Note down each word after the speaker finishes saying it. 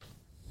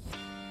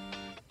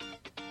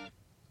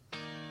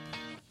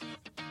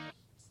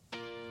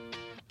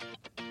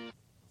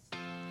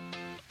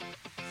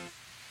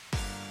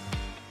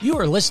You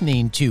are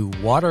listening to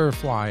Water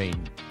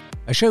Flying,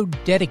 a show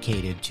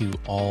dedicated to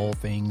all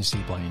things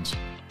seaplanes.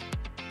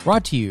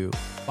 Brought to you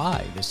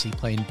by the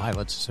Seaplane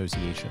Pilots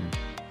Association.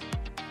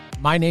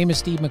 My name is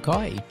Steve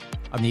McCoy.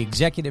 I'm the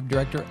Executive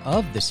Director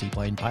of the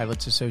Seaplane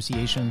Pilots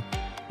Association,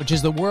 which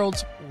is the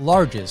world's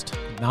largest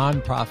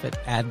nonprofit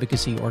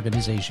advocacy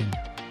organization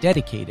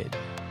dedicated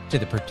to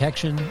the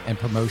protection and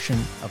promotion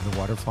of the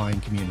waterflying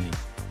community.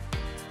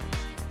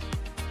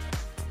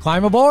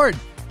 Climb aboard!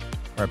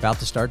 We're about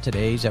to start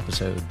today's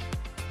episode.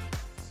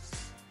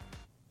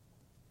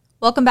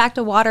 Welcome back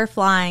to Water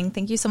Flying.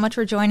 Thank you so much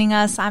for joining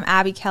us. I'm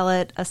Abby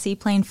Kellett, a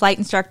seaplane flight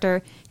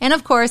instructor. And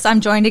of course,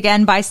 I'm joined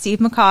again by Steve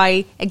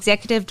McCoy,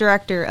 Executive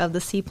Director of the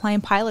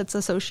Seaplane Pilots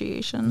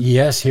Association.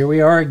 Yes, here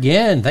we are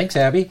again. Thanks,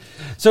 Abby.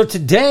 So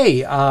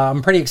today,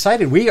 I'm pretty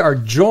excited. We are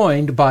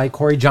joined by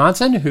Corey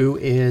Johnson, who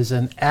is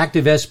an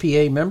active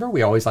SPA member.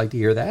 We always like to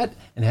hear that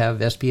and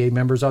have SPA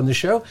members on the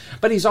show.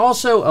 But he's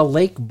also a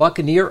Lake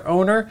Buccaneer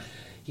owner.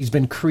 He's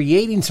been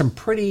creating some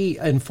pretty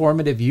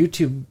informative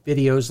YouTube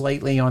videos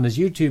lately on his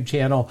YouTube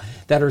channel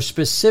that are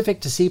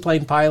specific to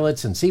seaplane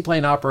pilots and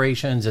seaplane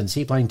operations and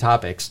seaplane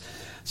topics.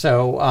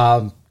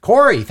 So,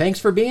 Corey, thanks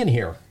for being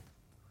here.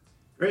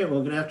 Great.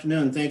 Well, good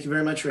afternoon. Thank you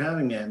very much for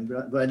having me. I'm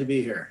glad to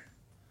be here.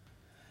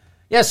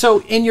 Yeah,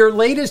 so in your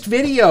latest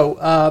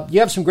video,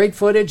 you have some great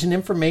footage and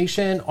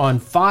information on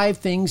 5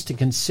 things to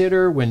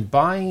consider when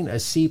buying a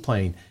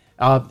seaplane.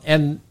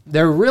 And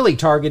they're really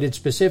targeted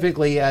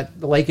specifically at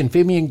the Lake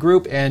Amphibian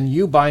Group and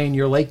you buying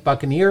your Lake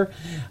Buccaneer.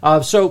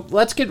 So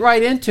let's get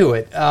right into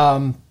it.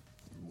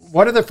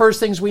 What are the first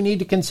things we need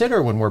to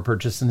consider when we're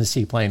purchasing a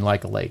seaplane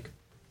like a Lake?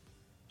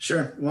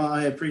 Sure. Well,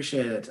 I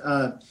appreciate it.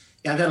 Yeah,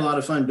 I've had a lot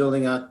of fun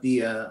building out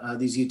these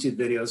YouTube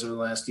videos over the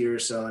last year or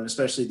so, and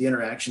especially the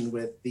interaction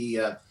with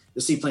the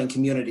seaplane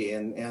community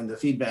and the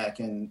feedback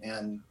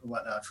and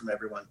whatnot from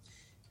everyone.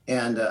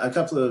 And a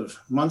couple of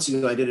months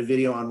ago, I did a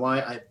video on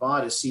why I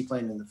bought a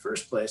seaplane in the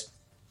first place.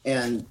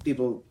 And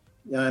people,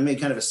 I made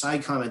kind of a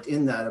side comment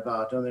in that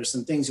about, there's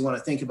some things you want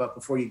to think about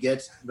before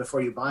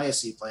you buy a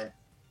seaplane.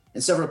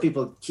 And several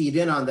people keyed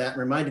in on that and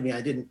reminded me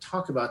I didn't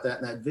talk about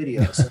that in that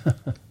video. So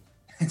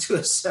I do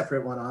a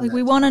separate one on that.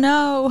 We want to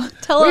know.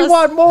 Tell us. We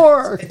want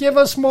more. Give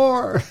us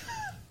more.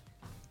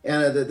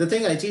 And the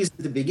thing I teased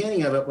at the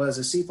beginning of it was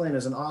a seaplane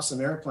is an awesome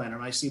airplane, or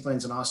my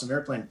seaplane's an awesome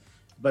airplane.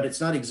 But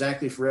it's not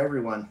exactly for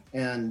everyone.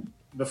 And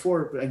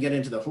before I get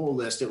into the whole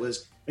list, it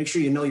was make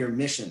sure you know your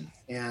mission.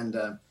 And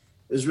it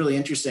was really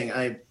interesting.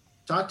 I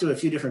talked to a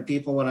few different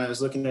people when I was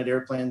looking at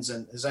airplanes,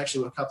 and there's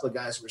actually a couple of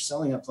guys who were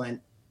selling a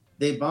plane.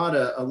 They bought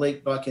a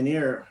Lake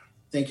Buccaneer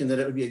thinking that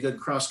it would be a good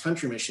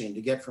cross-country machine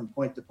to get from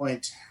point to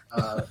point.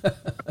 And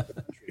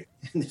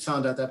they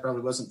found out that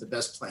probably wasn't the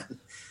best plan.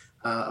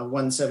 A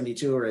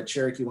 172 or a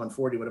Cherokee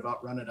 140 would have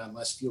outrun it on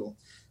less fuel.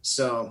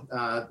 So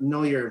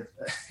know your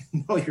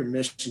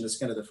mission is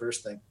kind of the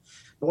first thing.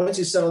 But once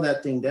you settle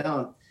that thing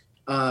down,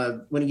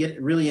 when you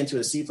get really into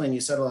a seaplane,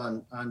 you settle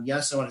on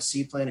yes, I want a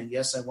seaplane, and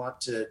yes, I want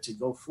to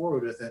go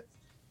forward with it.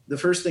 The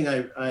first thing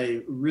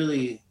I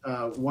really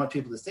want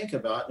people to think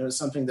about, and it was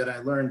something that I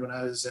learned when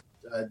I was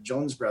at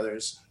Jones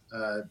Brothers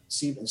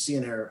Sea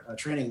and Air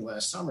training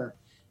last summer,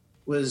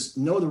 was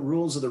know the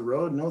rules of the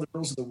road, know the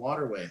rules of the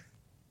waterway,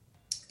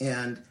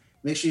 and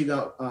make sure you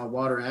got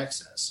water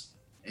access.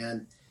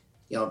 And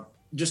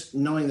just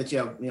knowing that you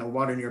have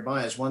water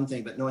nearby is one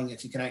thing, but knowing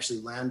if you can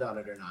actually land on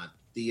it or not.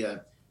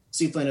 The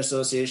Seaplane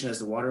Association has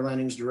the Water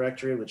Landings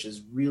Directory, which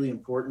is really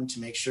important to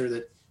make sure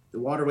that the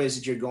waterways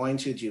that you're going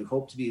to, that you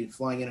hope to be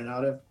flying in and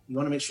out of, you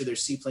want to make sure they're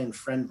seaplane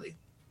friendly.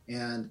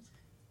 And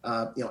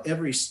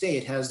every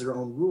state has their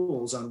own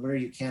rules on where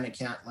you can and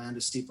can't land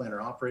a seaplane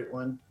or operate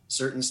one.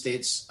 Certain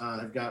states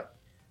have got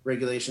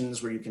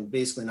regulations where you can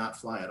basically not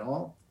fly at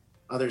all.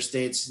 Other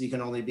states, you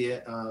can only be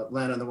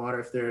land on the water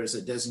if there is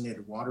a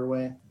designated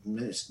waterway.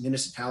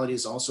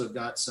 Municipalities also have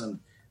got some,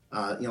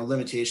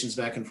 limitations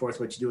back and forth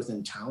what you do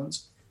within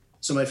towns.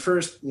 So my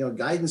first,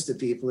 guidance to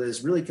people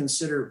is really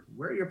consider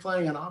where you're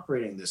planning on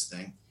operating this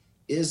thing.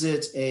 Is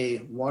it a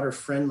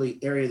water-friendly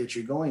area that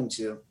you're going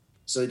to,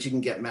 so that you can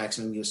get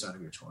maximum use out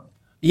of your toy?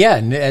 Yeah,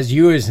 and as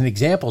an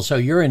example, so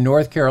you're in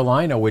North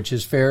Carolina, which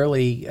is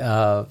fairly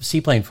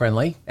seaplane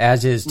friendly,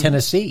 as is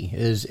Tennessee,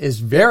 is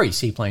very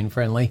seaplane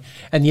friendly.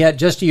 And yet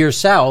just to your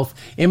south,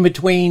 in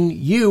between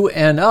you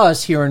and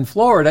us here in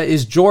Florida,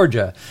 is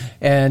Georgia.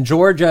 And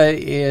Georgia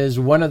is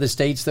one of the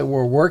states that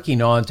we're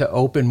working on to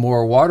open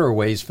more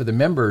waterways for the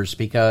members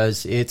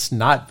because it's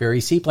not very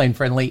seaplane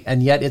friendly,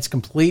 and yet it's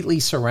completely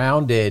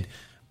surrounded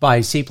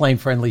by seaplane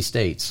friendly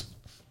states.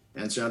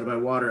 And surrounded by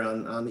water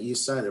on the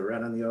east side. They're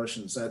right on the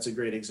ocean. So that's a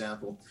great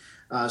example.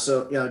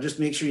 Just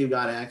make sure you've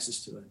got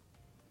access to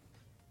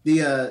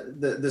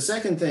it. The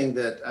second thing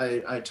that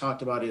I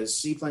talked about is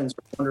seaplanes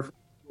are wonderful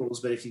tools,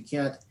 but if you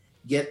can't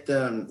get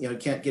them,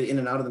 can't get in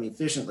and out of them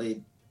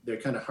efficiently, they're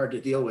kind of hard to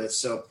deal with.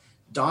 So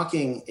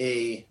docking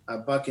a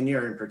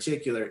Buccaneer in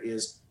particular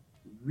is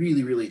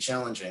really, really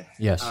challenging.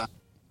 Yes.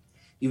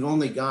 You've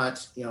only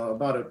got,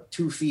 about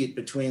 2 feet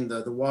between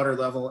the water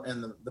level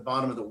and the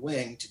bottom of the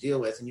wing to deal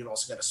with. And you've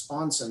also got a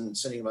sponson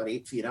sitting about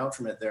 8 feet out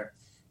from it there.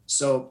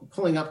 So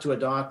pulling up to a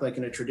dock like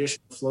in a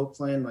traditional float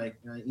plane, like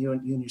you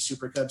and your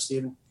Super Cub,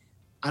 Stephen,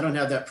 I don't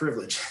have that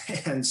privilege.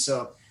 And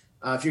so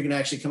if you're going to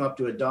actually come up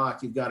to a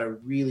dock, you've got to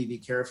really be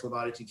careful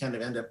about it. You kind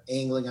of end up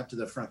angling up to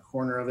the front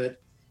corner of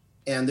it.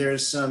 And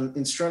there's some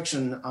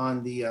instruction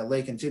on the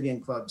Lake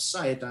Amphibian Club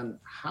site on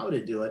how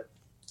to do it.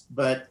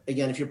 But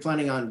again, if you're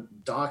planning on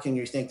docking,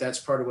 you think that's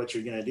part of what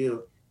you're going to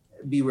do,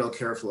 be real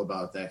careful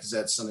about that, because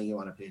that's something you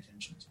want to pay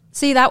attention to.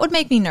 See, that would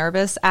make me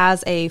nervous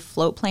as a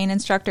float plane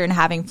instructor and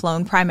having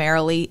flown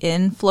primarily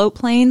in float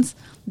planes.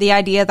 The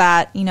idea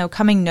that,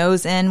 coming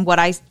nose in,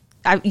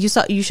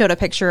 you showed a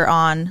picture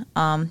on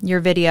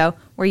your video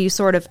where you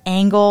sort of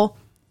angle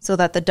so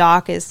that the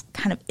dock is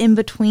kind of in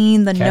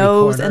between the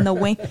nose and the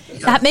wing.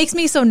 That makes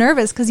me so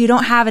nervous because you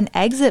don't have an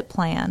exit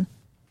plan.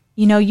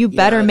 You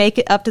better make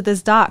it up to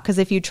this dock, because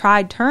if you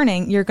tried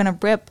turning, you're going to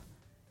rip,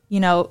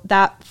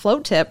 that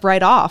float tip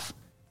right off.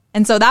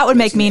 And so that would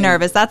make me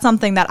nervous. That's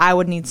something that I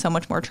would need so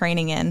much more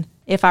training in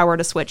if I were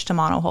to switch to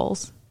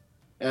monohulls.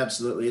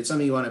 Absolutely. It's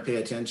something you want to pay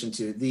attention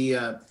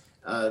to.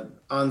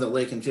 On the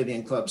Lake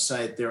Amphibian Club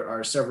site, there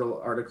are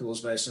several articles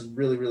by some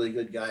really, really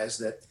good guys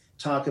that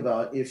talk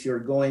about if you're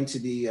going to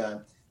be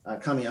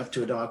coming up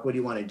to a dock, what do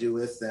you want to do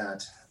with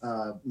that?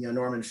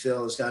 Norman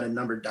Phil has got a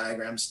numbered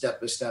diagram,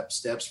 step-by-step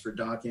steps for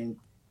docking.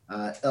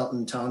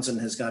 Elton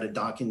Townsend has got a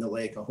Docking the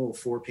Lake, a whole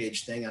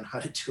 4-page thing on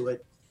how to do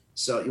it.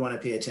 So you want to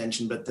pay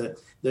attention. But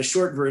the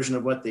short version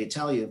of what they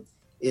tell you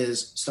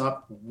is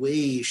stop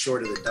way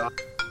short of the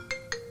dock.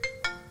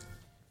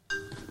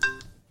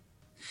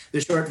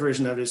 The short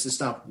version of it is to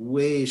stop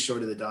way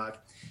short of the dock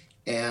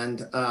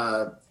and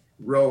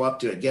row up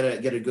to it,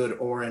 get a good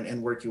oar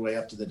and work your way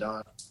up to the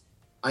dock.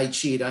 I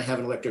cheat. I have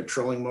an electric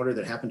trolling motor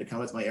that happened to come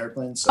with my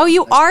airplane. So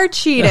you are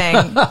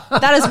cheating.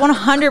 That is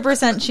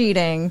 100%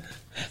 cheating.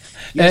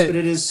 Yes, but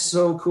it is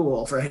so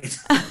cool, right?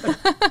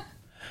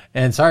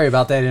 And sorry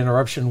about that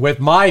interruption. With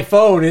my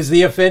phone is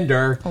the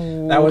offender.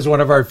 That was one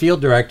of our field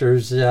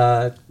directors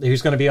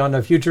who's going to be on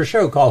a future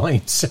show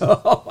calling.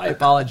 So I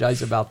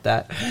apologize about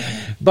that.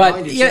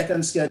 But check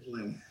on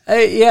scheduling.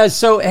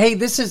 So hey,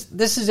 this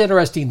is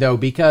interesting though,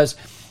 because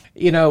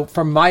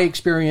from my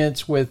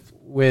experience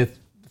with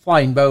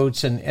flying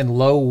boats and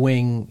low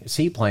wing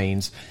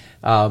seaplanes,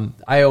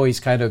 I always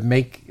kind of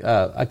make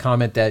a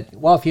comment that,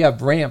 if you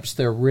have ramps,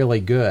 they're really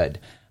good.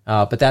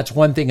 But that's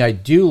one thing I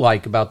do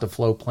like about the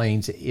float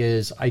planes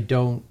is I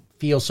don't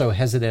feel so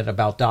hesitant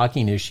about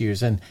docking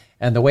issues. And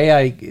the way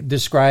I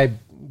describe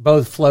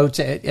both floats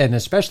and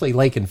especially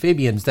lake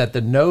amphibians, that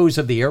the nose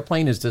of the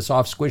airplane is the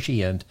soft,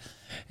 squishy end.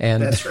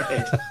 And that's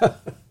right.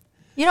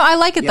 I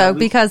like it though,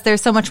 because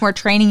there's so much more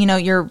training.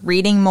 You're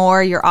reading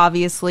more.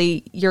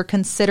 You're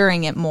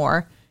considering it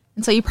more.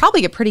 And so you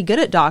probably get pretty good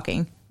at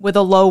docking with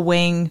a low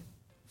wing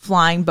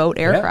flying boat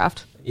aircraft.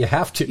 Yeah. You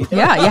have to.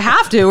 Yeah, you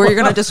have to, or you're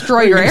going to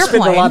destroy your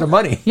airplane. Spend a lot of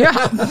money. Yeah.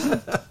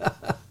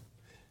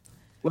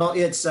 Well,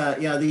 it's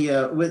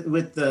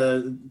with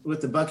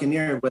the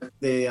Buccaneer, what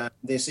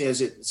they say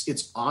is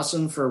it's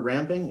awesome for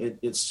ramping.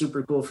 It's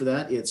super cool for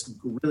that. It's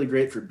really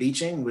great for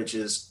beaching, which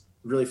is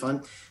really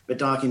fun. But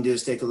docking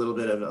does take a little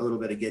bit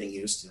of getting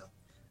used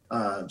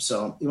to.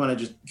 So you want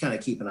to just kind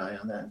of keep an eye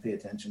on that and pay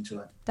attention to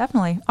it.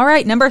 Definitely. All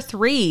right, number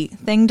 3,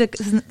 thing to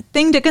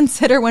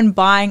consider when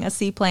buying a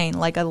seaplane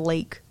like a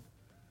Lake.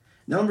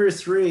 Number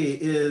 3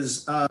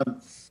 is the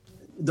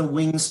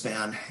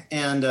wingspan,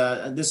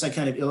 and this I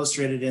kind of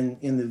illustrated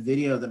in the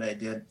video that I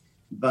did.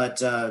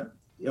 But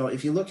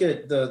if you look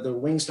at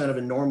the wingspan of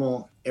a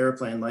normal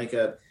airplane, like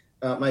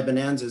my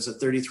Bonanza is a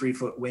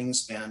 33-foot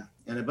wingspan,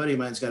 and a buddy of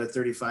mine's got a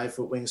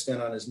 35-foot wingspan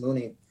on his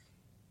Mooney.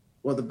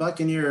 Well, the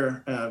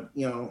Buccaneer,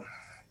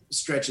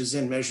 stretches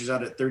in, measures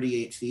out at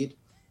 38 feet,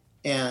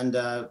 and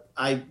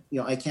I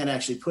can't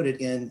actually put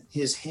it in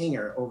his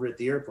hangar over at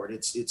the airport.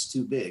 It's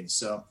too big,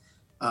 so.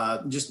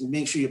 Just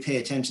make sure you pay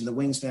attention. The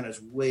wingspan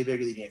is way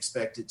bigger than you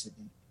expect it to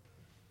be.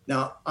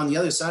 Now, on the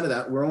other side of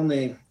that, we're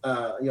only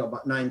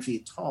about 9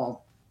 feet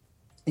tall.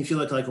 If you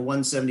look like a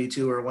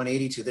 172 or a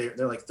 182,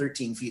 they're like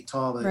 13 feet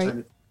tall by the time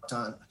you put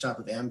on top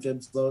of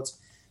amphib floats.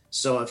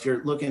 So if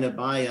you're looking to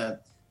buy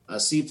a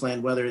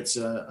seaplane, whether it's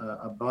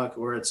a Buck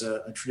or it's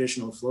a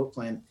traditional float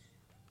plane,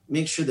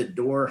 make sure the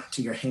door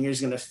to your hangar is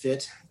going to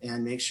fit,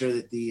 and make sure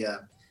that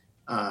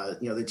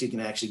that you can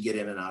actually get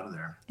in and out of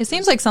there. It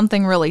seems like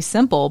something really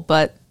simple,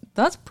 but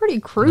that's pretty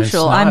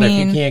crucial. If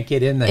you can't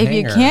get in the hangar. If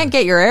you can't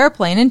get your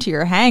airplane into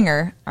your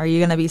hangar, are you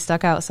going to be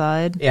stuck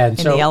outside in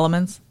the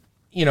elements?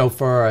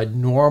 For a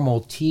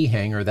normal T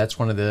hangar, that's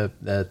one of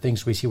the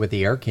things we see with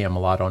the AirCam a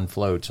lot on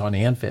floats, on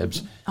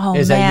amphibs. Oh,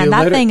 man,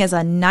 that thing is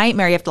a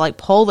nightmare. You have to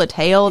pull the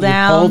tail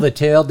down. You pull the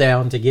tail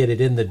down to get it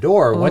in the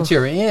door. Once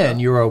you're in,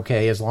 you're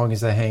okay as long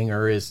as the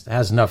hangar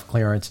has enough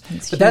clearance.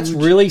 But that's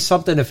really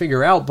something to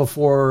figure out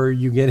before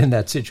you get in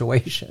that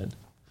situation.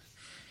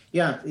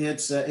 Yeah,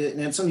 it's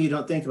something you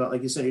don't think about.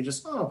 Like you said, you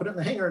just, put it in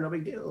the hangar, no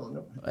big deal.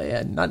 No.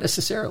 Yeah, not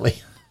necessarily.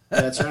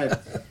 That's right.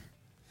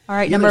 All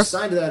right, the other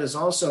side of that is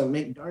also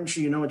make darn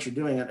sure you know what you're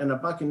doing. And a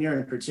Buccaneer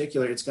in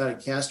particular, it's got a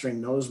cast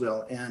ring nose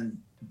wheel, and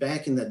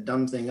backing that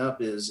dumb thing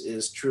up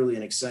is truly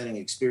an exciting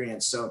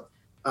experience. So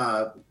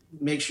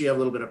make sure you have a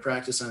little bit of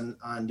practice on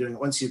doing it.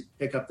 Once you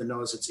pick up the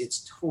nose,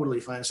 it's totally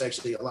fine. It's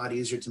actually a lot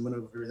easier to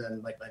maneuver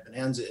than like my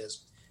Bonanza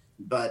is,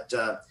 but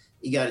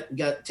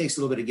it takes a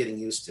little bit of getting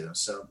used to.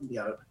 So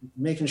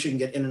making sure you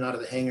can get in and out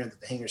of the hangar,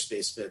 that the hangar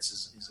space fits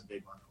is a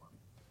big one for me.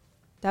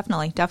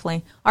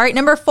 Definitely. All right,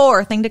 number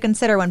 4 thing to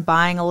consider when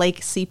buying a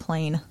lake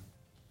seaplane.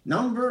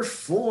 Number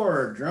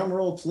 4, drum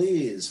roll,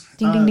 please.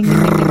 Ding, ding, ding, ding,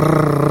 ding,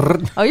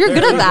 ding. Oh, you're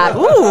good at that.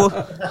 Ooh,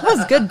 that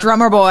was good,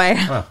 drummer boy.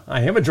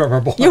 I am a drummer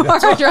boy. You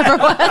are a drummer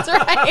boy. That's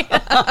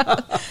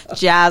right.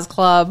 Jazz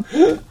club.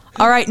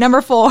 All right,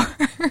 number 4.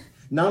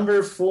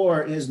 Number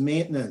 4 is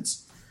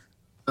maintenance.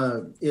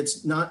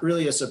 It's not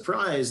really a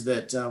surprise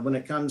that when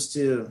it comes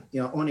to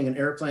owning an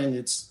airplane,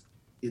 it's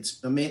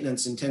a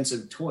maintenance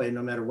intensive toy,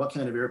 no matter what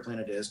kind of airplane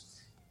it is.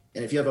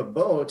 And if you have a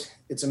boat,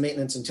 it's a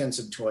maintenance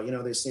intensive toy.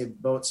 They say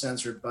boat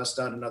sensor bust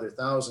out another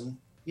 1,000.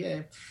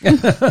 Yay.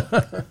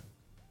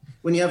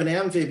 When you have an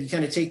amphib, you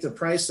kind of take the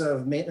price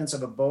of maintenance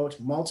of a boat,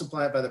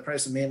 multiply it by the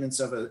price of maintenance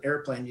of an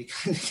airplane. You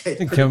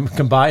kind of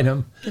combine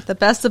them. Get the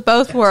best of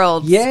both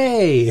worlds.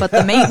 Yay. But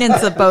the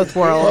maintenance of both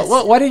worlds.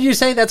 What did you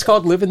say? That's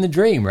called living the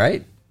dream,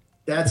 right?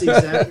 That's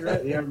exactly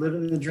right. We are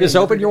living the dream. Just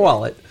open your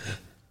wallet.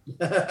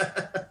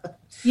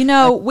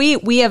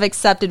 We have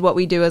accepted what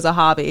we do as a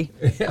hobby.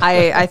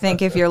 I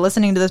think if you're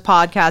listening to this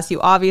podcast,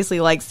 you obviously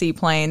like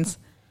seaplanes.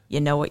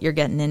 You know what you're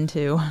getting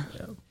into.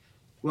 Yeah.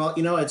 Well,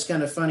 it's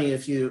kind of funny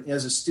if you,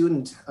 as a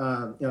student,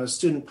 a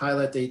student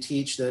pilot, they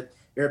teach that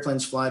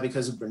airplanes fly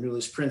because of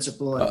Bernoulli's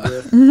principle and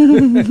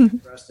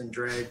lift, thrust and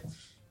drag.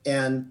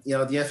 And,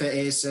 the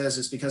FAA says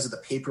it's because of the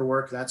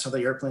paperwork. That's how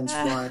the airplanes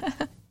fly.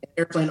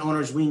 Airplane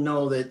owners, we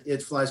know that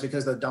it flies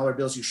because of the dollar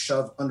bills you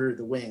shove under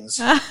the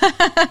wings.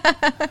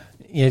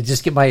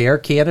 Just get my air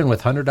cannon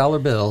with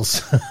 $100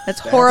 bills.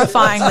 That's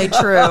horrifyingly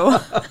true.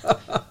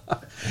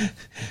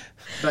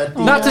 But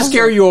not to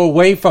scare you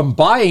away from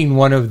buying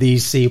one of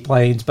these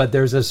seaplanes, but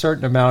there's a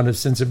certain amount of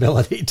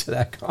sensibility to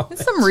that comment.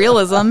 It's some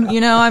realism,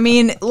 I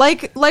mean,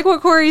 like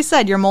what Corey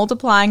said, you're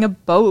multiplying a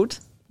boat,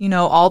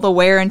 all the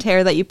wear and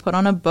tear that you put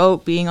on a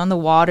boat, being on the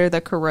water,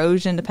 the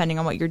corrosion, depending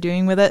on what you're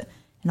doing with it,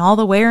 and all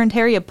the wear and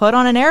tear you put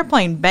on an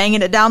airplane,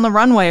 banging it down the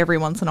runway every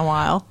once in a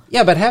while.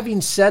 Yeah, but having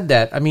said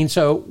that, I mean,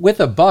 so with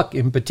a Buck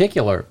in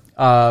particular,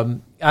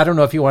 I don't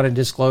know if you want to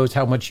disclose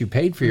how much you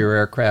paid for your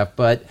aircraft,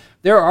 but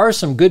there are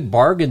some good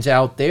bargains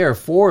out there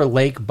for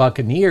Lake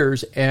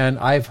Buccaneers, and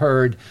I've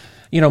heard,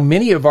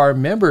 many of our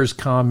members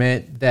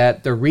comment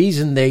that the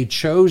reason they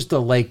chose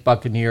the Lake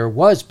Buccaneer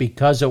was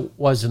because it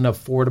was an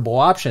affordable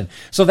option.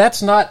 So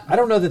that's not, I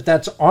don't know that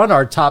that's on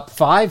our top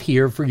 5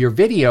 here for your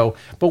video,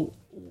 but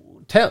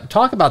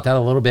talk about that a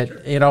little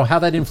bit, how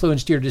that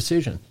influenced your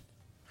decision.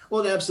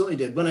 Well, it absolutely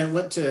did. When I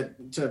went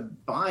to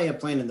buy a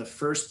plane in the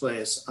first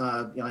place,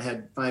 I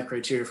had 5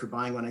 criteria for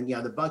buying one. And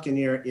the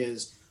Buccaneer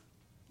is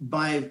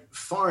by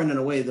far and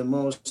away the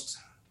most,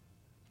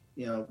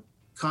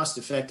 cost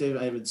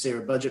effective, I would say,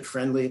 or budget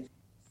friendly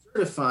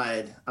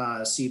certified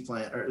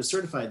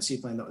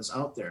seaplane that was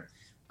out there.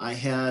 I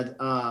had,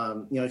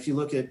 if you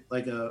look at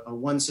like a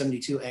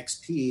 172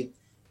 XP,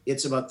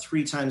 it's about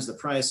 3 times the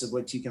price of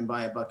what you can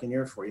buy a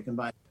Buccaneer for. You can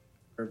buy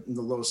in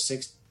the low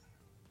 60s.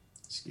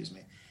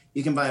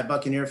 You can buy a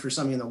Buccaneer for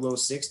something in the low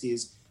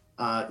 60s.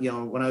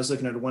 When I was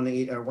looking at a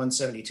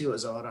 172, it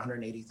was about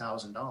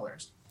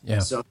 $180,000. Yeah.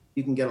 So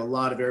you can get a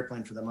lot of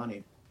airplane for the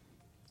money.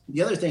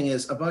 The other thing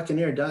is a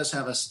Buccaneer does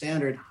have a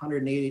standard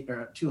 180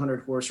 or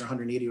 200 horse or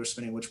 180 horse,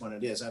 depending which one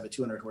it is. I have a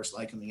 200 horse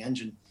Lycoming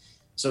engine.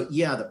 So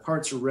yeah, the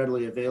parts are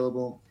readily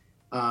available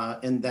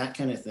and that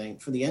kind of thing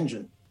for the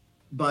engine.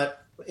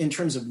 But in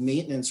terms of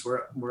maintenance,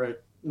 where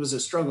it was a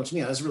struggle to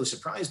me, I was really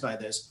surprised by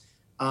this.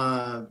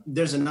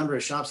 There's a number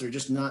of shops that are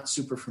just not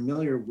super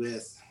familiar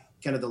with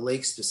kind of the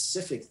lake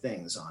specific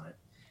things on it.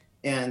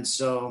 And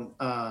so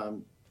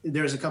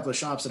there's a couple of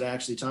shops that I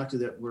actually talked to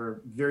that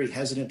were very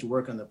hesitant to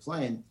work on the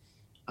plane.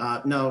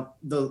 Now,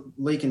 the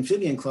Lake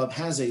Amphibian Club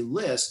has a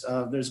list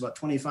of, there's about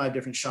 25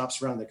 different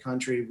shops around the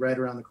country. Right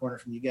around the corner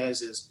from you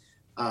guys is,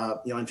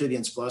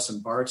 Amphibians Plus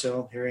and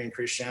Bartow, Harry and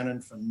Chris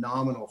Shannon,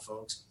 phenomenal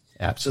folks.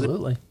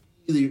 Absolutely.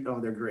 So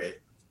they're great.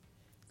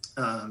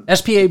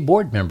 SPA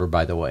board member,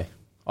 by the way,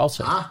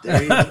 also.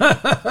 There you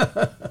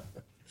go.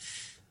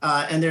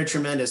 And they're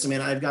tremendous. I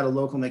mean, I've got a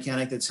local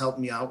mechanic that's helped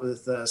me out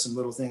with some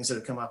little things that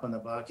have come up on the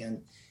Buck,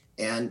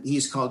 and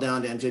he's called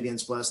down to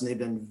Amphibians Plus, and they've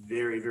been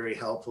very, very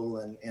helpful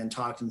and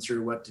talked him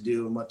through what to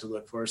do and what to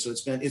look for. So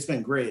it's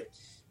been great.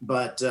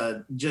 But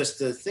just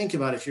to think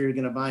about, if you're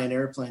going to buy an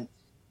airplane,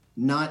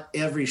 not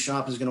every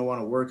shop is going to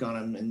want to work on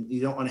them, and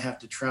you don't want to have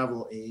to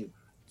travel a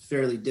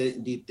fairly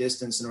deep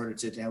distance in order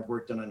to have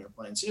work done on your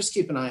plane. So just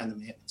keep an eye on the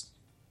maintenance.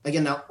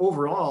 Again, now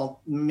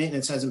overall,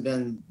 maintenance hasn't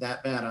been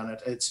that bad on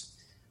it. It's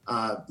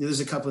there's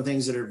a couple of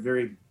things that are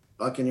very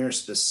Buccaneer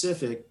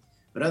specific,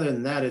 but other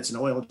than that, it's an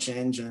oil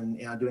change and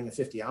doing a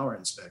 50-hour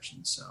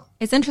inspection. So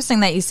it's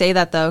interesting that you say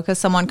that, though, because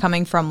someone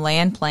coming from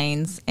land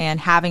planes and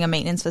having a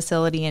maintenance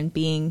facility and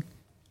being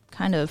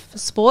kind of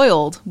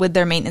spoiled with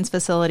their maintenance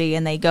facility,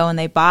 and they go and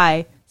they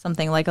buy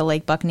something like a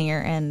Lake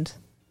Buccaneer, and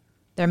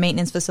their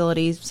maintenance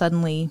facility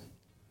suddenly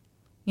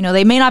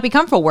they may not be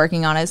comfortable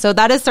working on it. So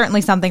that is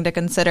certainly something to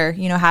consider,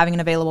 having an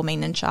available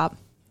maintenance shop.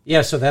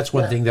 Yeah, so that's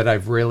one thing that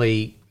I've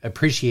really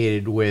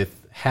appreciated with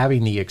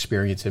having the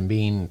experience and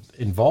being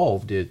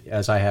involved,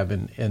 as I have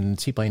in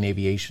seaplane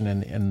aviation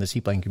and the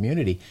seaplane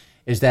community,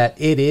 is that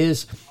it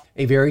is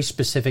a very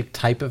specific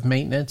type of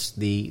maintenance.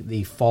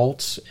 The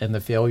faults and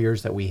the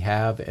failures that we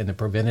have and the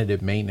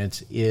preventative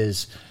maintenance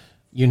is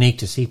unique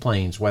to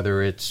seaplanes,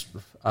 whether it's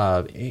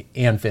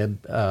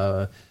amphib,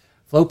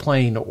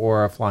 floatplane,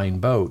 or a flying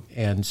boat.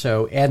 And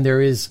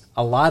there is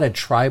a lot of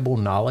tribal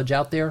knowledge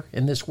out there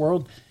in this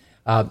world.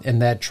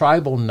 And that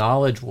tribal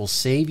knowledge will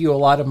save you a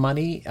lot of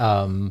money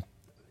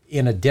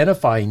in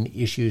identifying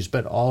issues,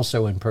 but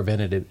also in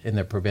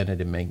the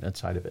preventative maintenance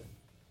side of it.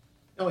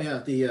 Oh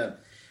yeah,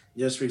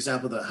 just for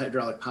example, the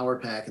hydraulic power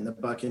pack in the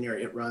Buccaneer,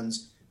 it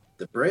runs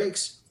the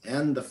brakes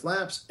and the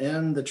flaps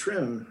and the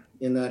trim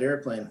in that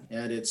airplane,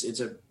 and it's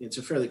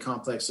a fairly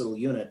complex little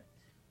unit.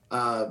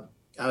 I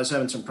was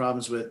having some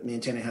problems with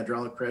maintaining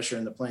hydraulic pressure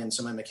in the plane,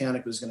 so my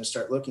mechanic was going to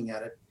start looking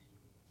at it.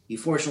 He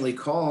fortunately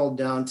called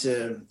down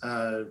to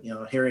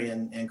Harry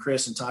and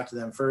Chris and talked to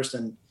them first,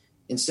 and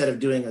instead of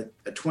doing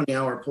a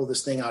 20-hour pull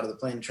this thing out of the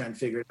plane and try and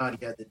figure it out,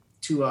 he had the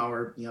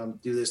 2-hour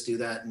do this, do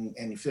that, and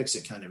you fix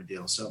it kind of a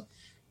deal. So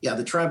yeah,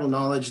 the tribal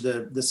knowledge,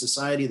 the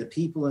society, the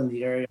people in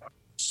the area are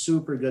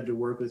super good to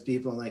work with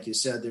people, and like you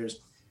said,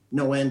 there's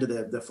no end to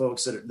the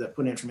folks that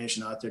put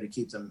information out there to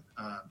keep them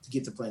to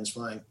keep the planes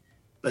flying.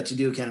 But you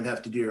do kind of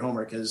have to do your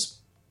homework, because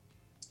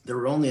there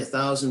were only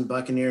 1,000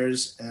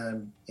 Buccaneers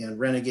and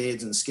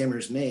Renegades and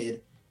Skimmers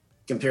made,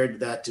 compared to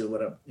that to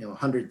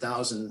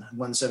 100,000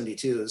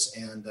 172s,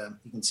 and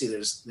you can see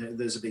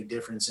there's a big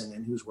difference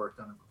in who's worked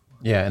on it before.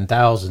 Yeah, and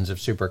thousands of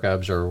Super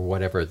Cubs or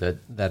whatever that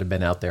have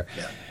been out there.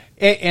 Yeah.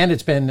 And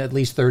it's been at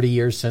least 30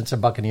 years since a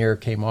Buccaneer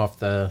came off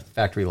the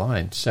factory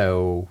line,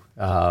 so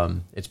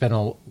it's been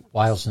a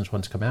while since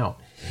one's come out.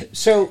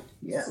 So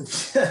yeah,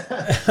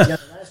 the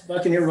last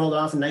Buccaneer rolled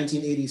off in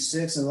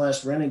 1986, and the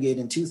last Renegade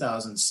in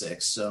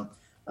 2006. So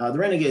the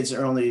Renegades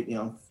are only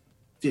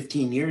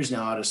 15 years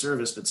now out of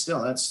service, but still,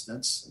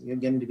 that's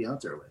getting to be out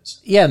there a ways.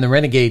 Yeah, and the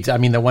Renegades, I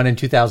mean, the one in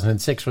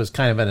 2006 was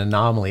kind of an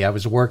anomaly. I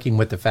was working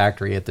with the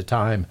factory at the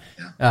time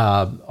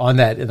on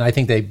that, and I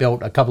think they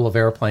built a couple of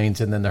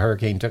airplanes, and then the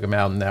hurricane took them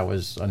out, and that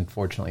was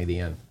unfortunately the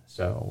end.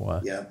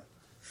 So yeah.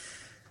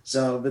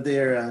 So, but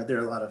they're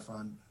a lot of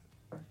fun.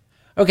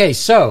 Okay,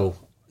 so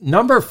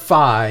number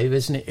 5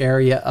 is an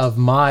area of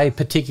my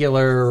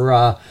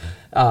particular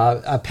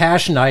a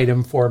passion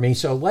item for me.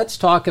 So let's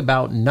talk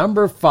about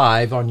number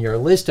 5 on your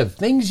list of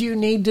things you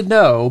need to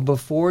know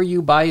before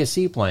you buy a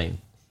seaplane,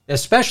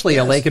 especially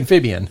a lake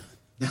amphibian.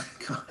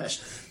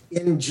 Gosh,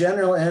 in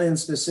general and in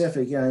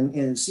specific,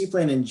 in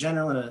seaplane in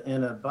general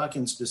and a buck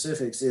in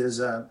specifics is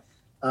the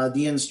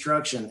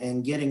instruction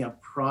and getting a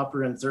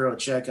proper and thorough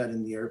checkout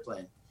in the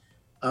airplane.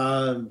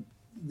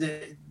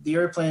 The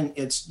airplane,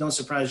 it's no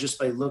surprise just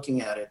by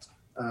looking at it.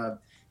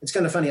 It's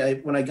kind of funny.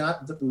 When I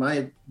got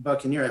my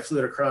Buccaneer, I flew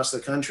it across the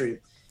country,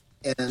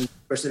 and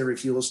of course at every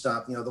fuel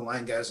stop, the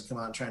line guys would come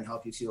out and try and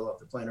help you fuel up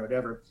the plane or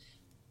whatever.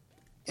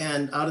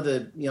 And out of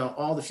the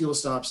all the fuel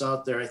stops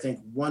out there, I think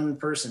one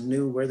person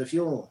knew where the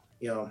fuel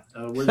fuel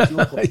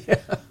pole.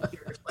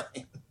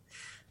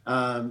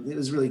 It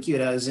was really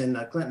cute. I was in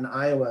Clinton,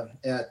 Iowa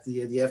at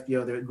the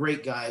FBO. They're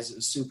great guys. It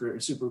was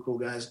super cool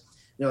guys.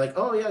 They're like,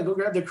 oh, yeah, go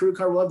grab the crew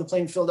car. We'll have the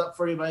plane filled up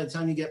for you by the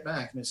time you get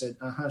back. And I said,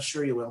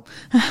 sure you will.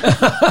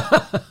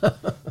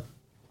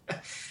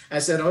 I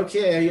said,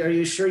 okay, are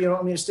you sure you don't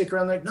want me to stick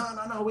around? Like,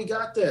 no, we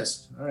got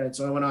this. All right,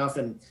 so I went off,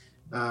 and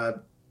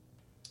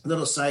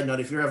little side note,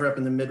 if you're ever up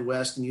in the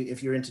Midwest and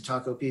if you're into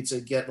taco pizza,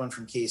 get one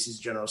from Casey's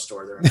General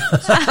Store.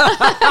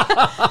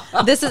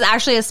 This is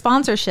actually a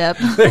sponsorship.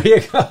 There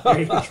you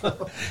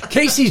go.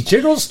 Casey's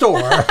General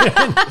Store.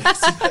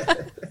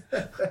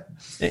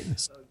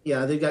 So,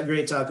 yeah, they've got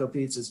great taco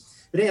pizzas.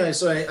 But anyway,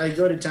 so I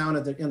go to town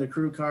in the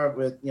crew car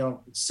with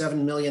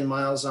 7 million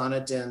miles on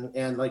it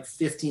and like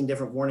 15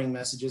 different warning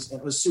messages, and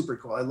it was super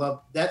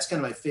cool. That's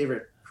kind of my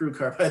favorite crew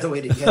car, by the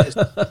way, to get. It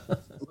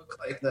look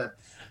like the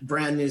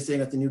brand new thing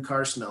with the new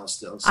car smell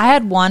still. So. I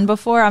had one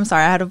before. I'm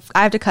sorry,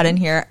 I have to cut in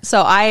here.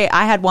 So I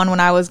had one when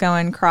I was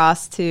going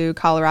across to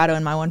Colorado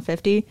in my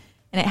 150,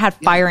 and it had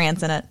fire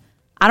ants in it.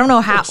 I don't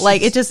know how.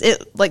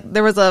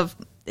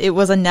 It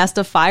was a nest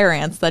of fire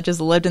ants that just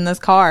lived in this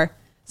car.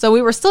 So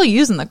we were still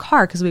using the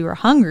car because we were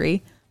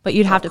hungry, but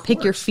you'd have to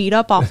pick your feet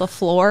up off the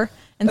floor.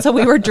 And so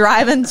we were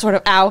driving sort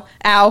of ow,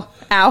 ow,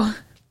 ow.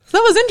 So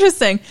that was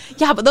interesting.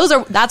 Yeah, but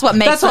that's what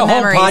makes the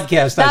memories. That's a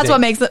whole podcast. That's what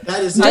makes it.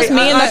 Just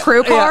me and the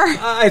crew car.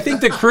 I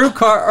think the crew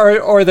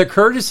car or the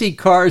courtesy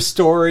car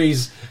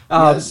stories.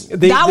 Yes.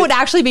 That would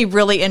actually be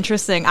really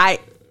interesting.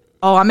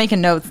 I'm making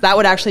notes. That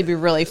would actually be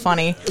really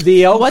funny.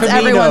 What's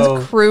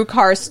everyone's crew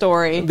car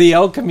story? The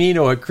El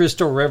Camino at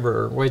Crystal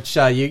River, which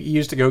you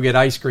used to go get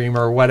ice cream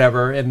or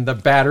whatever, and the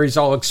battery's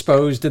all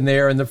exposed in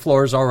there, and the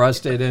floor's all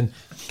rusted, and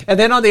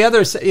then on the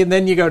other side, and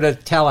then you go to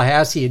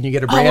Tallahassee, and you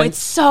get it's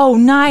so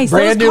nice.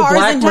 Brand Those new cars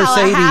black in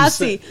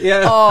Tallahassee. Mercedes.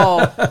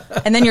 Yeah.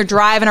 And then you're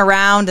driving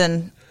around,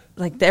 and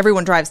like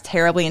everyone drives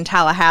terribly in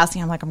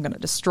Tallahassee. I'm like, I'm going to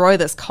destroy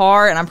this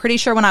car. And I'm pretty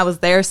sure when I was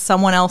there,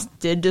 someone else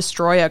did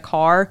destroy a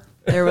car.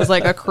 There was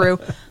like a crew.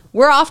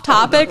 We're off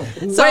topic.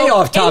 Way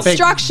off topic.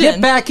 Instruction.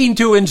 Get back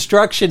into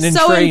instruction and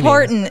so training.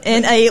 Important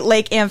in a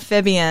lake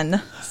amphibian.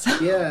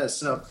 Yeah,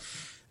 so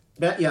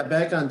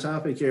back on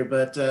topic here.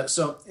 But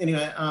so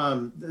anyway,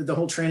 the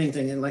whole training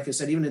thing, and like I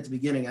said, even at the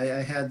beginning,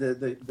 I had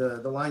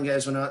the line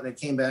guys went out and they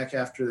came back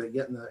after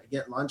getting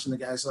lunch, and the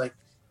guys like,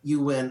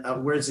 "You win.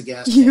 Where's the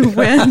gas tank?" You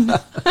win.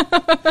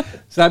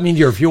 So that means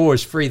your fuel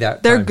was free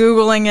that They're time.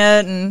 Googling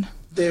it, and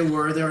they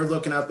were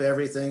looking up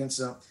everything. And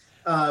so,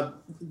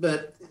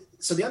 but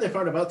so the other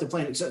part about the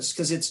plane,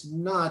 because it's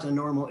not a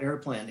normal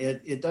airplane,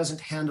 it doesn't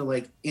handle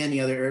like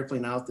any other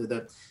airplane out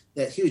there.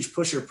 That huge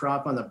pusher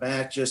prop on the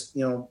back just,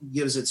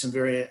 gives it some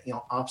very,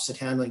 opposite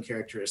handling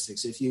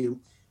characteristics. If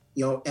you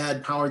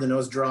add power, the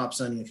nose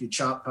drops on you. If you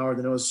chop power,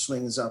 the nose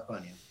swings up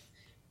on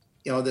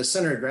you. The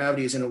center of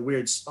gravity is in a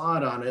weird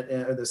spot on it,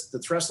 or the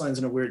thrust line's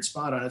in a weird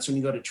spot on it. So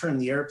when you go to turn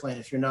the airplane,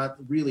 if you're not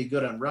really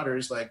good on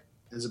rudders, like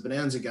as a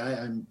Bonanza guy,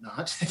 I'm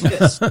not,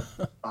 it's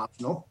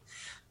optional.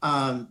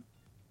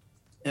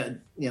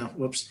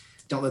 Whoops,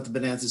 don't let the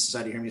Bonanza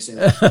Society hear me say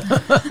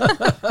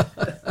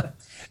that.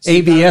 So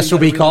ABS will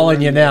be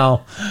calling you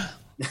now.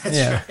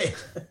 That's right.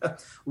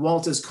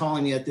 Walt is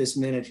calling me at this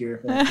minute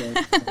here.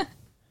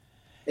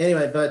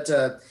 Anyway, but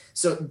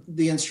so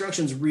the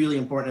instruction is really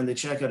important, and the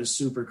checkout is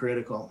super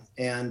critical.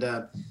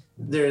 And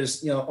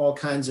there's all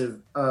kinds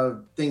of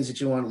things that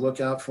you want to look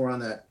out for on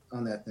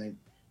that thing.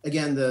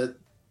 Again, the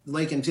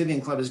Lake Amphibian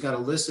Club has got a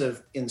list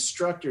of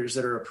instructors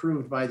that are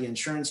approved by the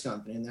insurance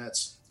company, and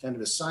that's kind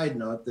of a side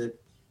note that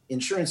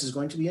insurance is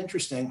going to be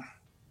interesting.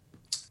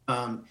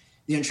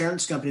 The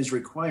insurance companies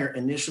require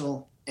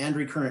initial and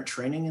recurrent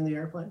training in the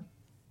airplane.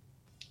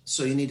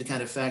 So you need to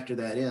kind of factor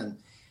that in.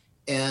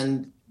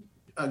 And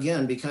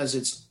again, because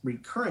it's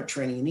recurrent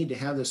training, you need to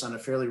have this on a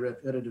fairly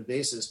repetitive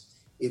basis.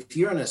 If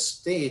you're in a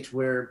state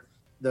where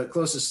the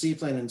closest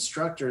seaplane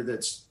instructor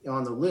that's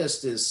on the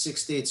list is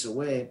 6 states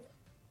away,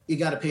 you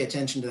got to pay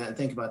attention to that and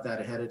think about that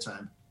ahead of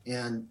time.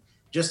 And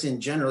just in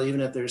general,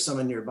 even if there's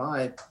someone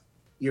nearby,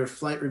 your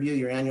flight review,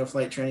 your annual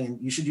flight training,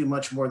 you should do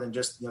much more than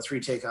just 3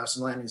 takeoffs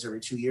and landings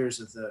every 2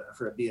 years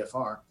for a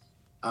BFR.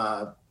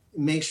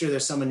 Make sure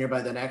there's someone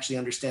nearby that actually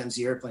understands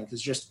the airplane, because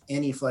just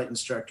any flight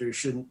instructor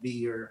shouldn't be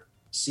your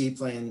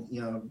seaplane,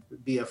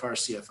 BFR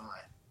CFI.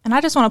 And I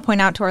just want to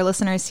point out to our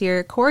listeners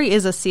here, Corey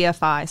is a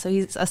CFI. So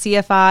he's a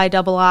CFI,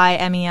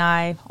 II,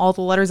 MEI, all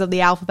the letters of the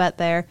alphabet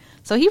there.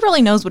 So he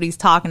really knows what he's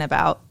talking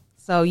about.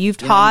 So you've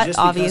taught,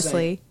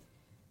 obviously.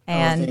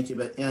 Thank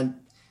you. And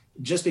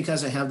just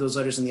because I have those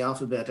letters in the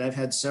alphabet, I've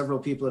had several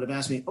people that have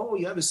asked me, "Oh,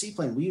 you have a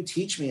seaplane. Will you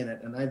teach me in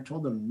it?" And I've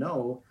told them,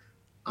 no,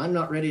 I'm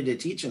not ready to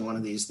teach in one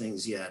of these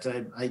things yet.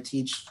 I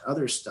teach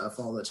other stuff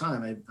all the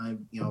time.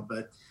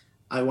 But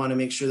I want to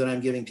make sure that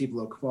I'm giving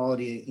people a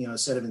quality,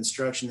 set of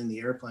instruction in the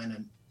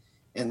airplane.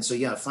 And so,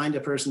 find a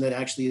person that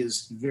actually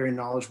is very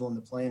knowledgeable in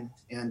the plane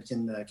and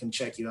can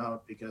check you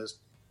out, because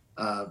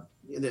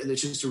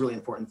it's just a really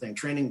important thing.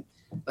 Training,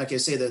 like I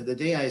say, the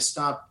day I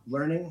stop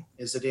learning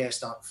is the day I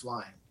stop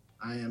flying.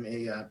 I am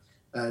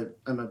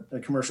I'm a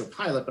commercial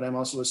pilot, but I'm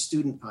also a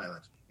student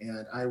pilot,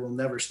 and I will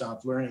never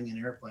stop learning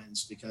in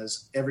airplanes,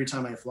 because every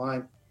time I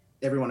fly,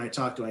 everyone I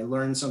talk to, I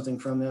learn something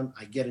from them.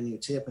 I get a new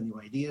tip, a new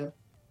idea,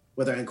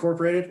 whether I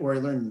incorporate it or I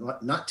learn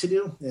what not to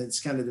do. It's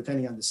kind of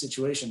depending on the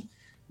situation,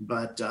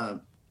 but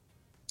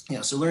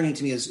so learning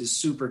to me is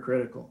super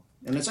critical,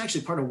 and it's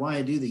actually part of why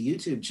I do the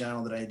YouTube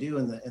channel that I do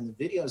and the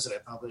videos that I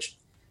publish.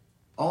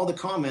 All the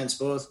comments,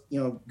 both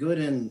good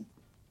and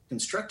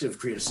constructive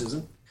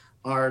criticism,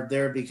 are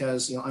there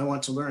because I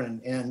want to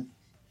learn. And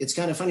it's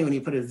kind of funny when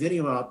you put a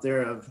video out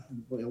there of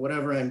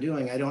whatever I'm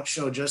doing. I don't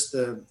show just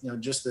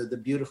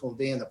the beautiful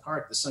day in the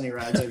park, the sunny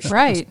rides. I show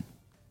right.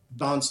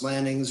 Bounce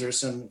landings or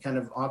some kind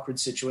of awkward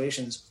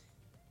situations,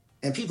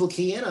 and people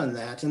key in on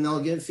that, and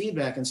they'll give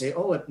feedback and say,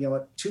 "Oh, at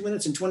 2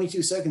 minutes and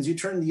 22 seconds, you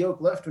turned the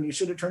yoke left when you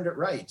should have turned it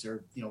right,"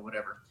 or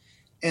whatever.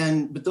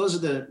 But those are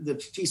the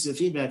pieces of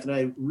feedback that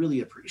I really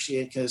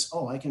appreciate, because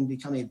I can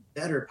become a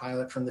better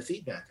pilot from the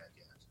feedback I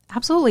get.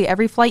 Absolutely.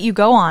 Every flight you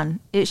go on,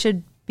 it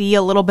should be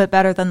a little bit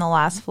better than the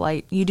last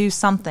flight. You do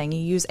something.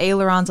 You use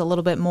ailerons a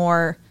little bit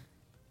more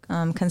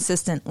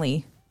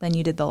consistently than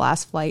you did the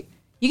last flight.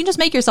 You can just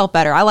make yourself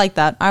better. I like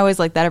that. I always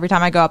like that every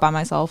time I go out by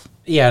myself.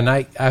 Yeah, and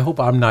I hope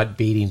I'm not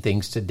beating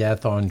things to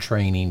death on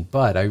training,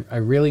 but I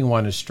really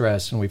want to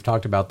stress, and we've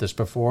talked about this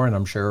before, and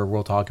I'm sure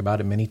we'll talk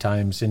about it many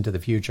times into the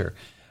future,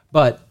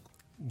 but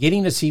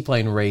getting a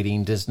seaplane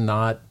rating does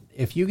not,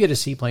 if you get a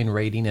seaplane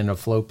rating in a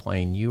float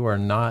plane,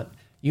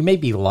 you may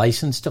be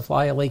licensed to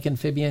fly a lake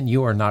amphibian,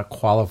 you are not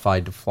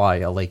qualified to fly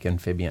a lake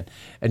amphibian.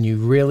 And you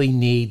really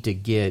need to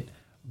get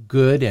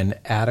good and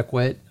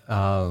adequate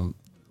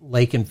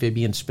lake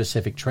amphibian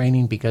specific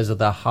training because of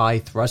the high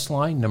thrust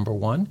line, number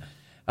one,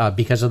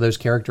 because of those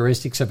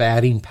characteristics of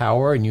adding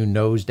power and you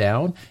nose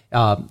down.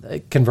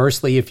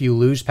 Conversely, if you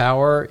lose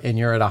power and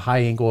you're at a high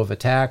angle of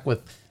attack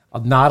with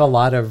not a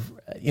lot of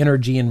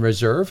energy in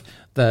reserve.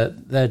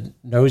 The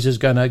nose is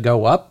going to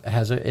go up.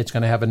 It's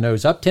going to have a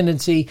nose up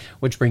tendency,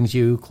 which brings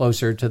you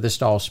closer to the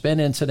stall spin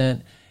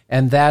incident.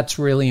 And that's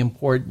really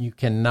important. You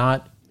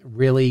cannot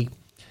really,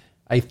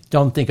 I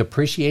don't think,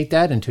 appreciate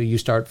that until you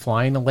start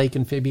flying a lake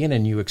amphibian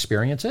and you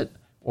experience it,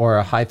 or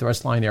a high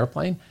thrust line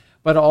airplane.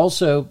 But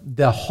also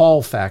the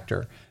haul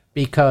factor,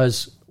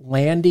 because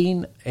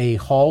landing a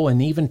hull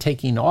and even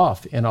taking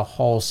off in a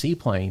hull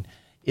seaplane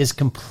is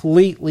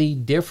completely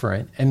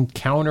different and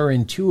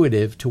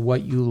counterintuitive to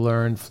what you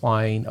learn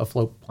flying a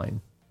float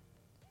plane.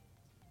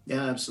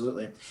 Yeah,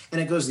 absolutely.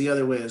 And it goes the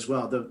other way as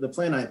well. The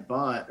plane I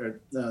bought, or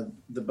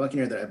the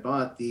Buccaneer that I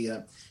bought,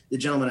 the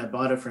gentleman I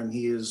bought it from,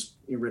 he is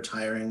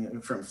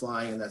retiring from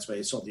flying, and that's why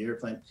he sold the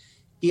airplane.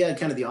 He had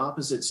kind of the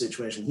opposite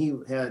situation. He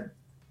had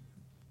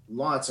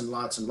lots and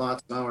lots and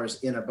lots of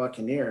hours in a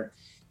Buccaneer.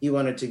 He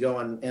wanted to go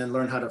and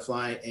learn how to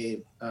fly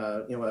a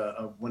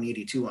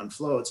 182 on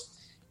floats.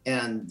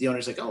 And the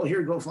owner's like, "Oh,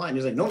 here, go fly." And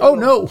he's like, "No,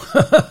 no.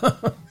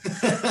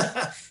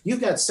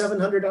 You've got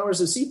 700 hours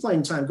of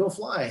seaplane time. Go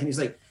fly." And he's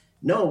like,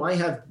 "No, I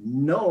have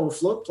no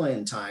float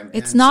plane time."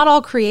 It's not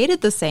all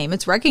created the same.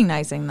 It's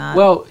recognizing that.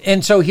 Well,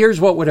 and so here's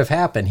what would have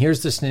happened.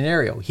 Here's the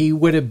scenario. He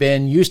would have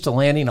been used to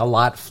landing a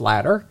lot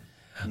flatter.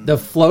 Mm-hmm. The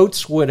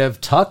floats would have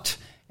tucked,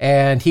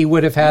 and he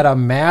would have had a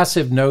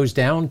massive nose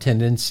down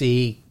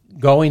tendency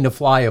going to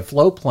fly a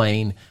float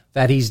plane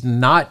that he's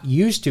not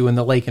used to in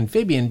the lake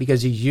amphibian,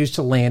 because he's used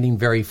to landing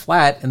very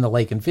flat in the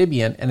lake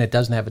amphibian, and it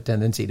doesn't have a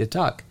tendency to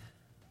tuck.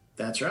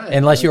 That's right.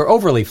 Unless you're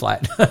overly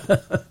flat.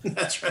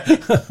 That's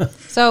right.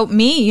 So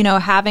me,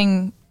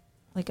 having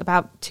like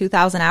about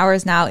 2,000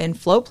 hours now in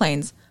float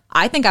planes,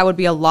 I think I would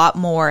be a lot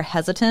more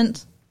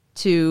hesitant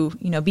to,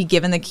 be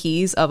given the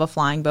keys of a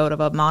flying boat,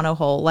 of a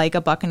monohull like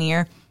a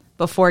Buccaneer,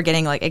 before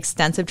getting like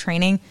extensive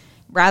training,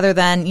 rather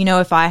than,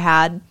 if I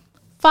had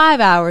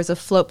 5 hours of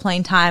float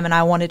plane time and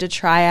I wanted to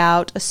try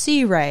out a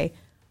Sea Ray.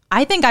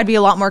 I think I'd be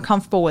a lot more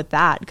comfortable with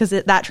that, because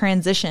that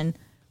transition,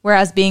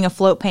 whereas being a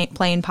float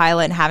plane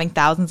pilot and having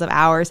thousands of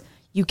hours,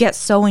 you get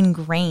so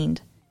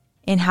ingrained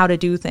in how to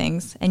do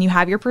things, and you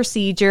have your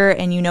procedure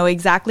and you know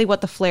exactly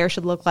what the flare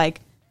should look like.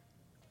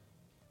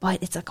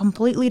 But it's a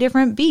completely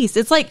different beast.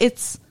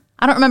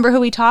 I don't remember who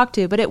we talked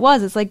to, but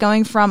it's like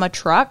going from a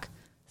truck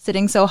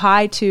sitting so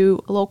high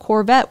to a little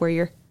Corvette where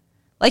you're,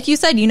 like you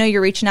said,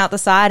 you're reaching out the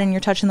side and you're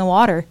touching the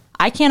water.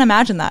 I can't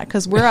imagine that,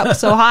 because we're up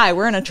so high.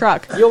 We're in a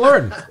truck. You'll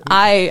learn.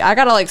 I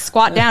got to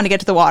squat down to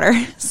get to the water.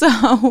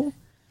 So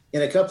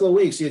in a couple of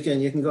weeks, you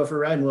can go for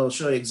a ride, and we'll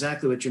show you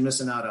exactly what you're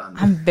missing out on.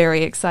 I'm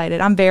very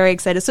excited.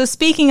 So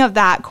speaking of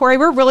that, Corey,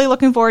 we're really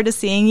looking forward to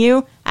seeing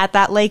you at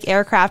that Lake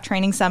Aircraft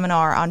Training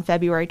Seminar on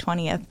February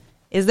 20th.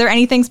 Is there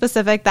anything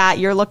specific that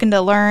you're looking to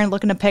learn,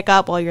 looking to pick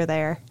up while you're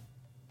there?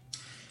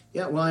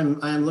 Yeah, well,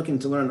 I'm looking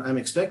to learn. I'm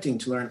expecting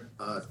to learn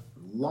a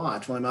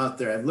lot while I'm out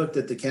there. I've looked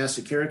at the cast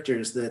of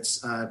characters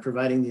that's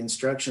providing the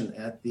instruction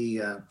at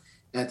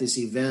this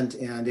event,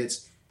 and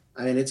it's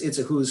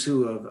a who's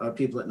who of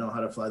people that know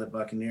how to fly the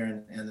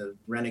Buccaneer and the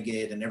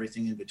Renegade and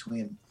everything in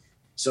between.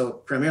 So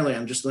primarily,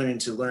 I'm just learning,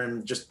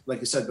 just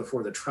like I said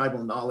before, the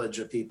tribal knowledge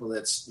of people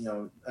that's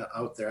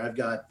out there.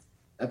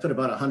 I put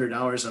about 100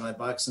 hours on my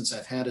buck since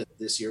I've had it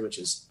this year, which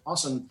is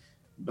awesome.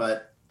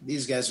 But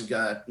these guys have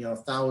got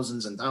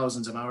thousands and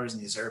thousands of hours in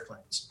these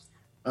airplanes.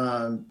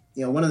 One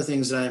of the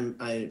things that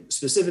I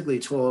specifically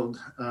told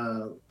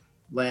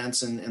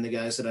Lance and the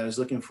guys that I was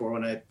looking for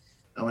when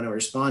I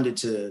responded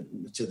to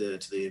the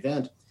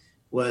event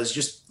was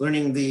just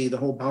learning the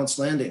whole bounce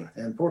landing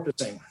and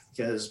porpoising,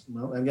 because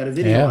I've got a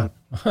video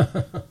on.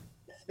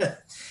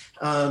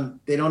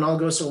 They don't all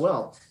go so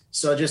well.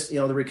 So just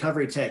the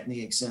recovery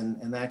techniques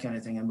and that kind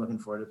of thing, I'm looking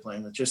forward to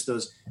playing with. Just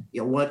those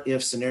what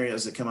if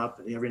scenarios that come up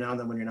every now and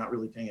then when you're not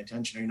really paying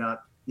attention, or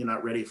you're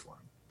not ready for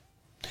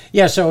them.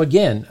 Yeah, so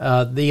again,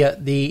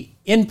 the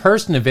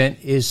in-person event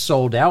is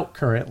sold out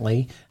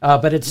currently,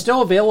 but it's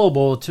still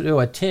available to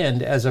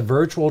attend as a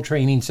virtual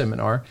training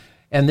seminar.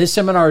 And this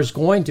seminar is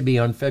going to be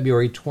on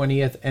February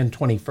 20th and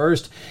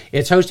 21st.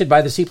 It's hosted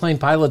by the Seaplane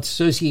Pilots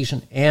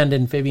Association and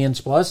Amphibians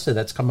Plus, so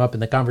that's come up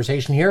in the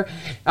conversation here.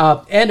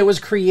 And it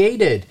was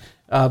created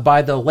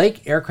by the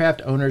Lake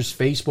Aircraft Owners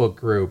Facebook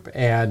group,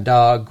 and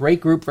a great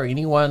group for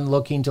anyone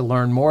looking to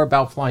learn more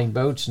about flying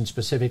boats and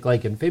specific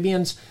lake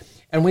amphibians.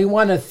 And we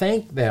want to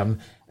thank them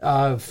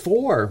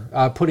for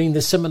putting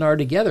this seminar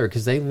together,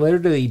 because they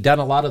literally done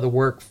a lot of the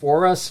work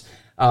for us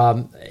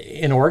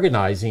in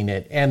organizing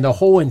it. And the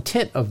whole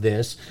intent of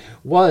this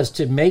was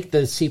to make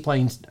the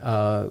seaplane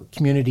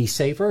community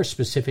safer,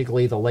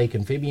 specifically the lake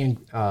amphibian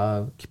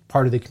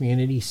part of the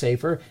community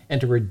safer, and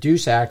to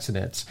reduce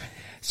accidents.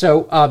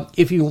 So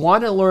if you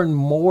want to learn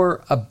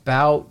more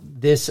about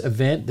this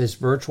event, this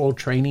virtual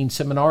training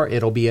seminar,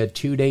 it'll be a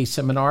 2-day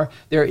seminar.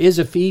 There is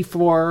a fee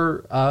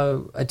for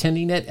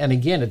attending it. And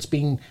again, it's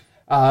being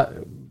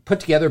put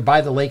together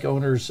by the Lake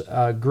Owners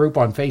group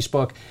on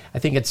Facebook. I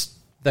think it's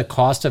the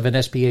cost of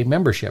an SPA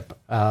membership,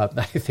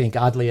 I think,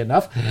 oddly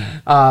enough,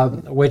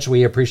 which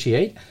we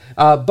appreciate.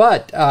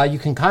 But you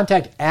can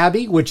contact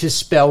Abby, which is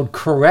spelled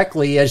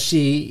correctly, as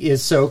she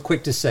is so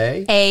quick to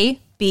say.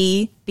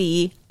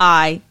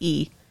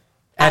 BBIE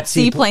at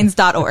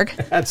seaplanes.org.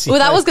 Well,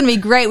 that was going to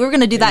be great. We were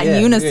going to do that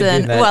in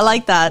unison. Oh, I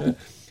like that.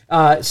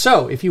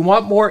 So if you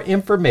want more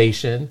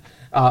information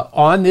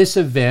on this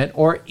event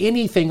or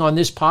anything on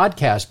this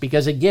podcast,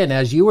 because again,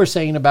 as you were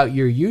saying about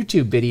your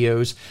YouTube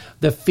videos,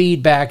 the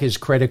feedback is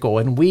critical,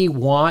 and we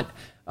want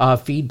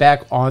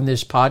feedback on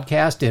this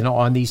podcast and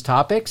on these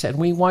topics, and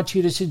we want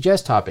you to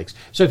suggest topics.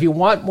 So if you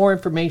want more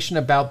information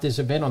about this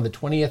event on the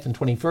 20th and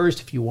 21st,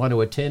 if you want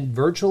to attend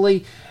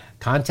virtually,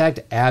 contact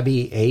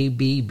Abby,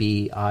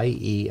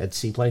 A-B-B-I-E, at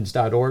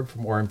seaplanes.org for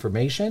more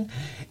information.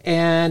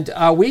 And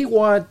we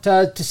want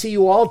to see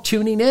you all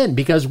tuning in,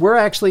 because we're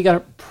actually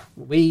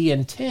we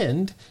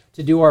intend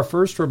to do our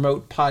first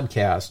remote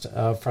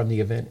podcast from the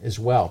event as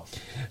well.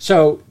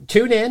 So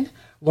tune in,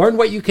 learn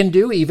what you can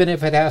do, even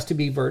if it has to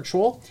be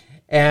virtual,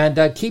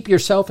 and keep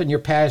yourself and your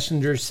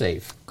passengers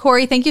safe.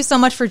 Corey, thank you so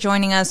much for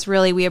joining us.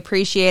 Really, we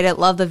appreciate it.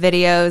 Love the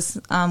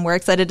videos. We're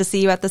excited to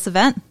see you at this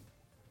event.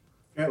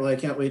 All right, well, I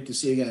can't wait to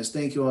see you guys.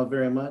 Thank you all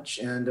very much.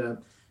 And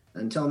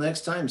until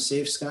next time,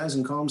 safe skies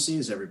and calm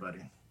seas, everybody.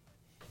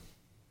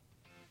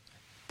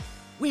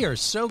 We are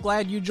so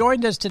glad you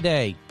joined us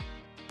today.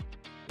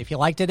 If you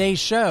like today's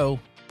show,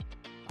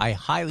 I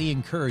highly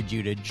encourage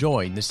you to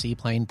join the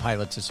Seaplane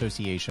Pilots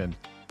Association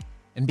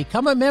and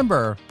become a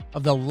member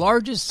of the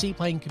largest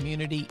seaplane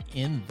community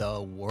in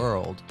the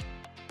world.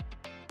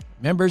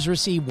 Members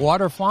receive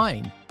Water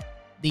Flying,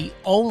 the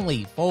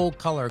only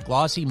full-color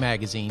glossy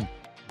magazine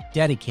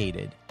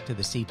dedicated to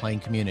the seaplane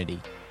community.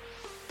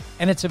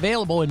 And it's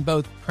available in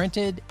both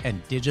printed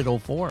and digital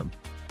form.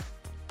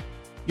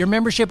 Your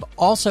membership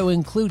also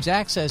includes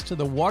access to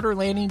the Water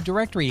Landing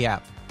Directory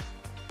app,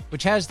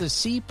 which has the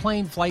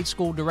Seaplane Flight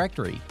School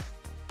Directory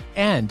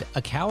and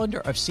a calendar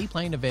of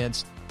seaplane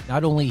events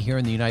not only here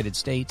in the United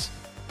States,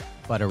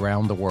 but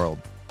around the world.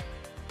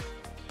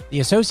 The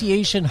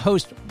association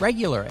hosts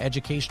regular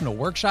educational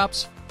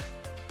workshops,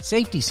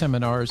 safety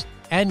seminars,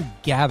 and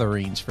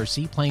gatherings for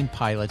seaplane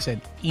pilots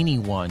and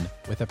anyone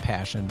with a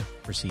passion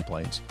for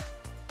seaplanes.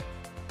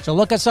 So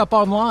look us up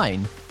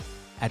online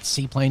at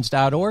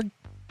seaplanes.org,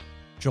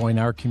 join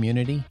our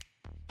community,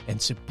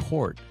 and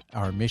support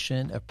our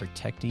mission of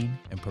protecting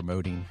and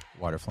promoting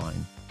water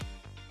flying.